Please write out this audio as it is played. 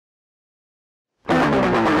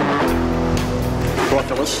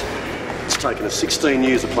fellas. It's taken us 16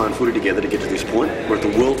 years of playing footy together to get to this point. We're at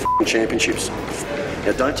the World Championships.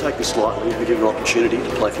 Now, don't take this lightly. You've been given an opportunity to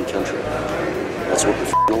play for your country. That's what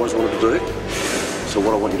we always wanted to do. So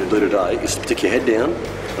what I want you to do today is to stick your head down.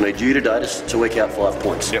 I need you today to eke out 5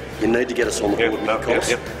 points. Yep. You need to get us on the board with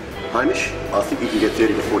Nicholas. Hamish, I think you can get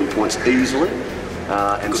 30 to 40 points easily.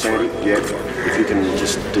 And Sandy, if you can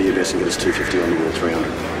just do your best and get us 250 on the World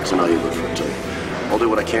 300. So I know you're good for it too. I'll do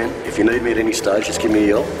what I can. If you need me at any stage, just give me a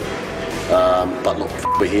yell. But look,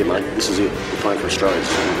 we're here, mate. This is it. We're playing for Australia. This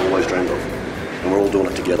is what we've always dreamed of. And we're all doing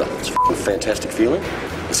it together. It's a fantastic feeling.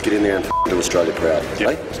 Let's get in there and do Australia proud. Yeah,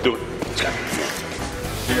 let's do it. Let's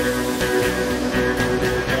go.